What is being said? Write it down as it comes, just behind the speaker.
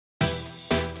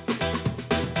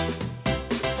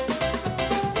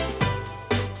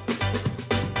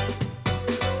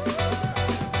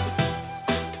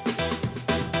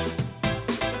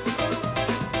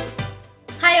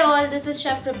all, this is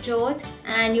Chef Prabjyot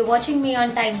and you're watching me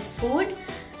on Times Food.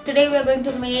 Today we're going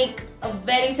to make a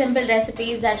very simple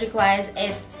recipe that requires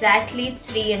exactly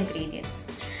 3 ingredients.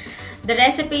 The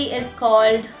recipe is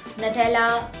called Nutella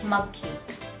Mug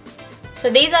Cake. So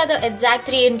these are the exact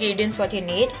 3 ingredients what you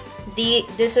need.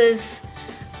 This is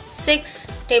 6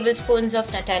 tablespoons of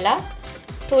Nutella,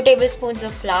 2 tablespoons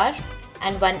of flour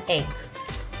and 1 egg.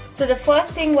 So the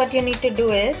first thing what you need to do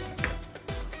is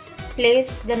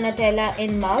place the Nutella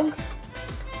in mug,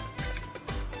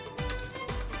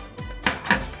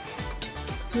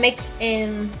 mix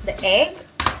in the egg,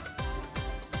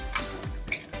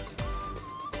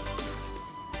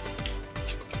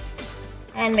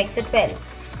 and mix it well.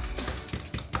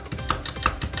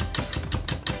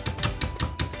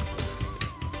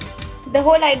 The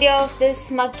whole idea of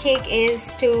this mug cake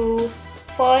is to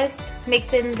first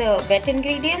mix in the wet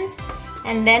ingredients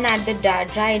and then add the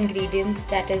dry ingredients,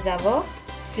 that is our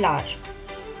flour.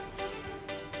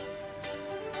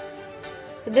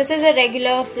 So this is a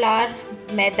regular flour,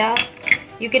 maida.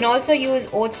 You can also use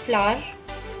oats flour.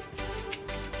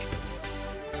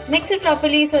 Mix it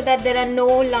properly so that there are no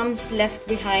lumps left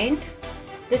behind.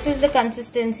 This is the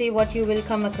consistency what you will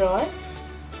come across.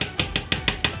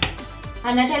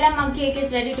 Our Nutella mug cake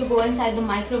is ready to go inside the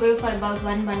microwave for about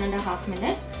 1–1.5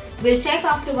 minutes. We'll check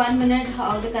after 1 minute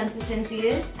how the consistency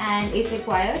is, and if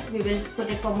required, we will put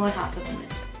it for more half a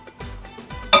minute.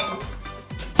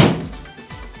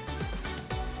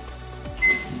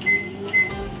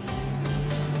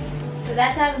 So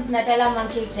that's our Nutella mug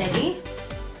cake ready.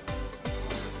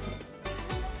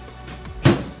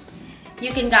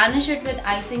 You can garnish it with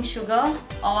icing sugar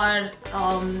or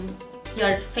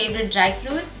your favorite dry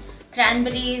fruits,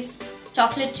 cranberries,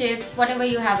 chocolate chips, whatever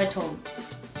you have at home.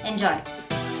 Enjoy!